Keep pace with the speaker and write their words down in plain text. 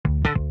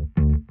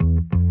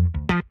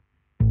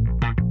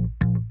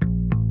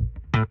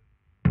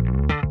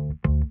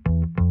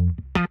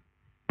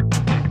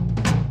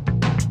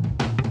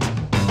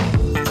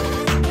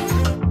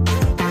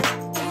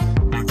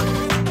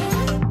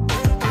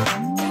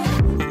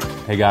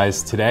Hey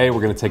guys, today we're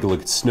going to take a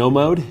look at snow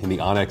mode in the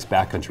onX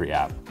Backcountry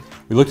app.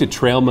 We looked at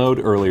trail mode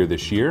earlier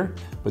this year,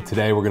 but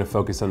today we're going to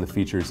focus on the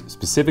features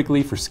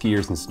specifically for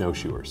skiers and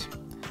snowshoers.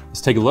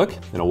 Let's take a look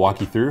and I'll walk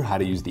you through how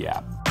to use the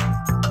app.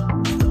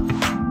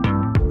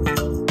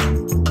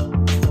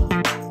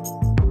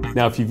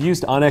 Now, if you've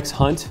used onX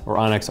Hunt or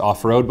onX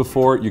Off-Road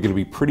before, you're going to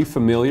be pretty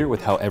familiar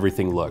with how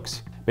everything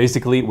looks.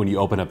 Basically, when you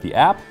open up the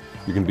app,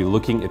 you're going to be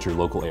looking at your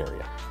local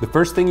area. The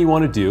first thing you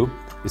want to do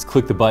is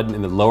click the button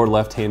in the lower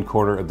left-hand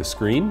corner of the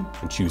screen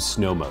and choose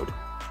Snow Mode.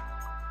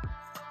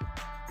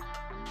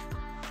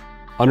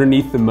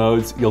 Underneath the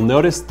modes, you'll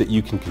notice that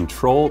you can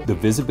control the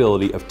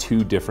visibility of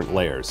two different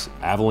layers,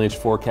 Avalanche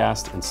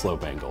Forecast and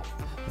Slope Angle.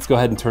 Let's go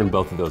ahead and turn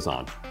both of those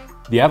on.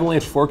 The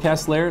Avalanche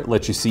Forecast layer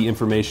lets you see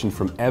information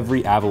from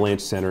every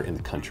avalanche center in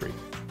the country.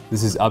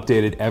 This is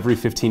updated every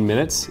 15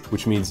 minutes,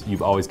 which means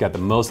you've always got the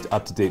most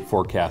up-to-date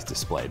forecast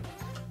displayed.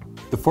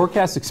 The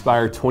forecasts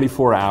expire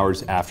 24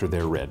 hours after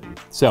they're written.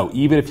 So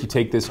even if you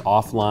take this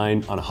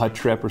offline on a hut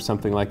trip or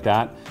something like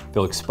that,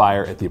 they'll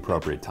expire at the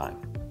appropriate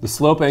time. The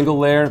slope angle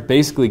layer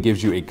basically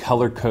gives you a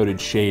color-coded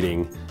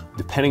shading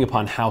depending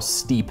upon how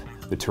steep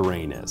the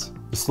terrain is.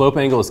 The slope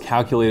angle is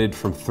calculated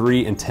from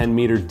 3 and 10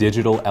 meter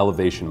digital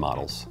elevation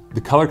models.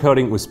 The color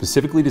coding was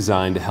specifically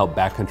designed to help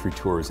backcountry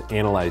tours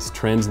analyze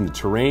trends in the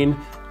terrain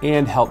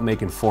and help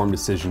make informed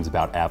decisions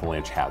about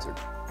avalanche hazard.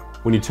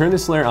 When you turn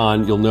this layer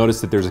on, you'll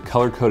notice that there's a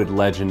color-coded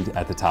legend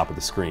at the top of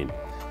the screen.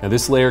 Now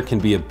this layer can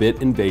be a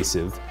bit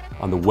invasive.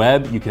 On the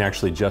web, you can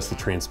actually adjust the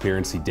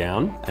transparency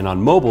down, and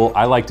on mobile,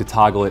 I like to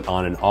toggle it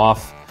on and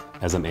off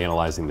as I'm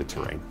analyzing the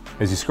terrain.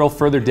 As you scroll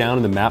further down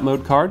in the map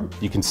mode card,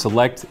 you can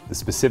select the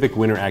specific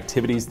winter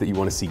activities that you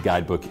want to see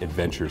guidebook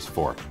adventures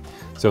for.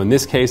 So in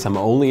this case, I'm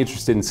only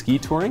interested in ski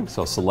touring,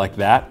 so I'll select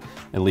that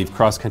and leave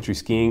cross-country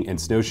skiing and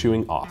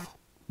snowshoeing off.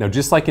 Now,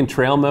 just like in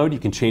trail mode, you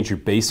can change your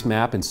base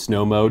map in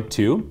snow mode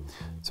too.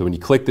 So when you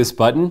click this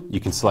button, you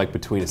can select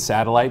between a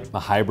satellite,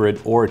 a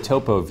hybrid, or a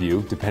topo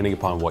view, depending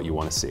upon what you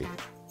want to see.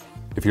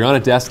 If you're on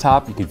a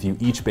desktop, you can view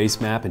each base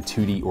map in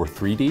 2D or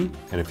 3D,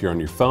 and if you're on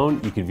your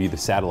phone, you can view the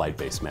satellite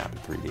base map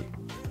in 3D.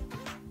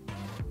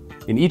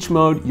 In each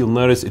mode, you'll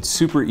notice it's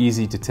super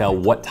easy to tell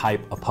what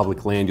type of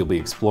public land you'll be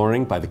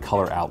exploring by the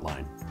color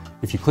outline.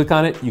 If you click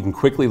on it, you can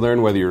quickly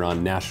learn whether you're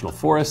on national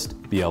forest,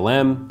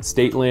 BLM,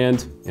 state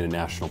land, in a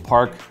national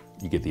park.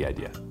 You get the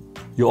idea.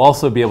 You'll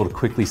also be able to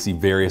quickly see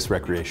various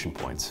recreation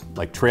points,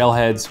 like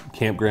trailheads,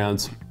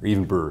 campgrounds, or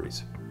even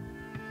breweries.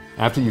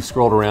 After you've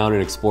scrolled around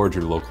and explored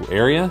your local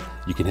area,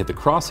 you can hit the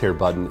crosshair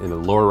button in the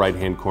lower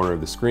right-hand corner of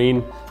the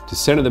screen to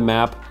center the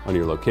map on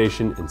your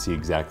location and see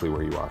exactly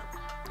where you are.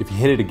 If you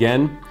hit it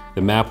again,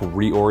 the map will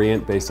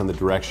reorient based on the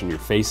direction you're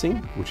facing,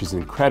 which is an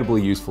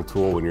incredibly useful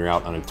tool when you're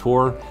out on a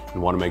tour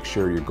and want to make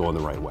sure you're going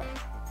the right way.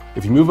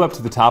 If you move up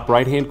to the top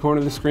right-hand corner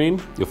of the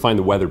screen, you'll find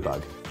the weather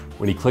bug.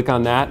 When you click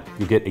on that,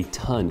 you'll get a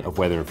ton of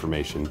weather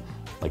information,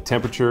 like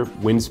temperature,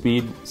 wind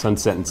speed,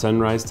 sunset and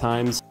sunrise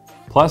times,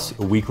 plus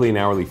a weekly and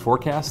hourly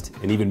forecast,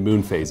 and even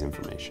moon phase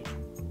information.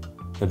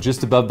 Now,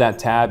 just above that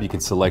tab, you can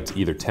select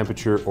either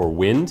temperature or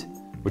wind,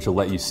 which will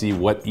let you see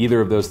what either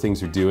of those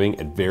things are doing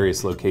at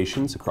various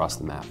locations across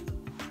the map.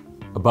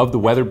 Above the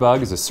weather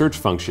bug is a search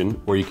function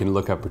where you can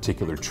look up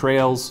particular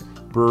trails,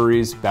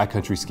 breweries,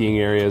 backcountry skiing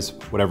areas,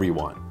 whatever you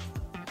want.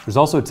 There's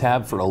also a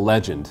tab for a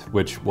legend,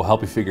 which will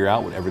help you figure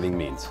out what everything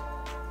means.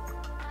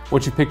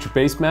 Once you've picked your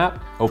base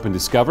map, open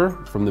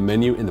Discover from the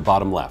menu in the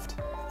bottom left.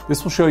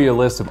 This will show you a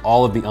list of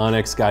all of the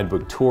onX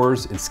guidebook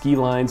tours and ski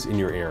lines in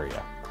your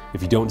area.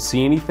 If you don't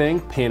see anything,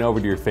 pan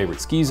over to your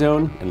favorite ski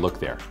zone and look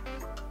there.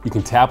 You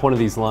can tap one of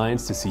these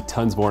lines to see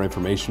tons more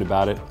information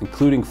about it,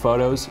 including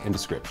photos and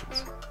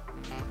descriptions.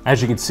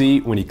 As you can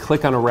see, when you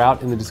click on a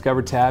route in the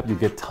Discover tab, you'll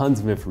get tons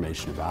of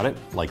information about it,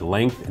 like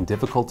length and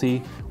difficulty,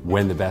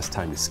 when the best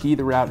time to ski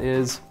the route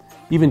is,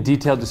 even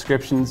detailed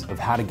descriptions of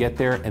how to get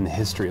there and the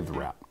history of the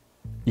route.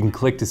 You can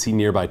click to see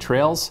nearby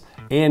trails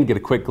and get a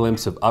quick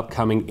glimpse of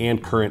upcoming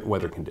and current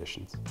weather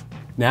conditions.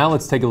 Now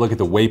let's take a look at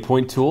the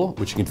Waypoint tool,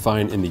 which you can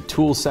find in the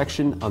Tools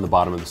section on the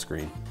bottom of the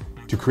screen.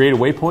 To create a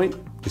waypoint,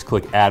 just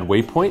click Add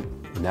Waypoint,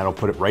 and that'll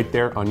put it right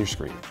there on your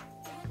screen.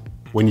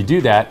 When you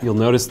do that, you'll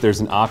notice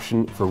there's an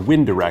option for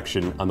wind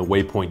direction on the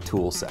Waypoint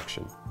Tools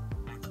section.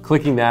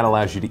 Clicking that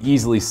allows you to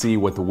easily see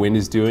what the wind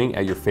is doing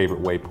at your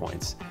favorite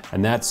waypoints,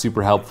 and that's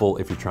super helpful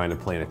if you're trying to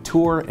plan a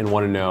tour and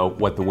want to know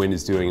what the wind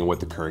is doing and what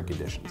the current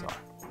conditions are.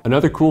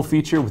 Another cool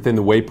feature within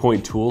the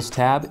Waypoint Tools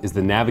tab is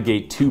the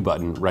Navigate To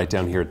button right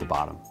down here at the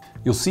bottom.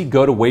 You'll see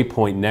Go to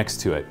Waypoint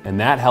next to it, and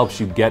that helps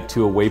you get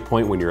to a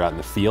waypoint when you're out in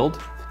the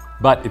field.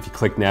 But if you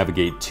click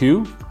Navigate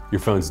To, your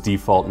phone's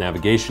default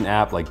navigation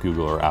app like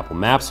Google or Apple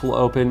Maps will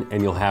open,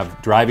 and you'll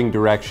have driving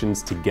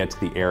directions to get to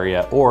the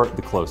area or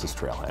the closest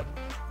trailhead.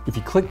 If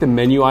you click the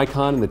menu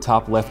icon in the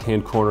top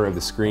left-hand corner of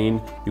the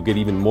screen, you'll get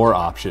even more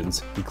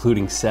options,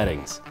 including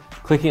settings.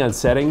 Clicking on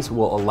settings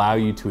will allow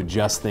you to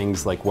adjust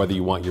things like whether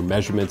you want your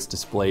measurements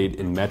displayed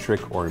in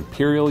metric or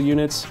imperial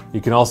units.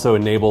 You can also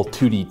enable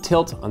 2D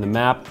tilt on the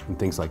map and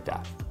things like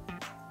that.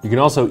 You can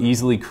also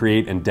easily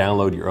create and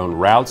download your own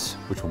routes,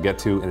 which we'll get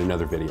to in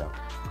another video.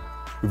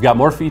 We've got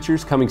more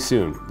features coming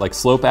soon, like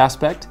slope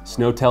aspect,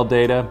 snowtail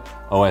data,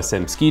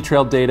 OSM ski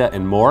trail data,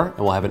 and more, and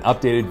we'll have an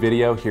updated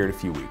video here in a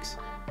few weeks.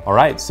 All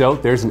right, so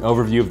there's an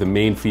overview of the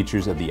main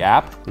features of the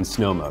app in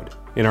snow mode.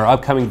 In our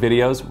upcoming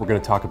videos, we're going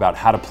to talk about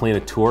how to plan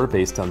a tour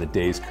based on the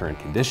day's current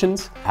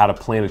conditions, how to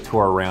plan a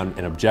tour around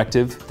an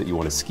objective that you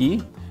want to ski,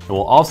 and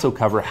we'll also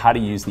cover how to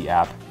use the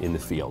app in the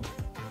field.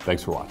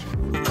 Thanks for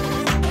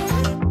watching.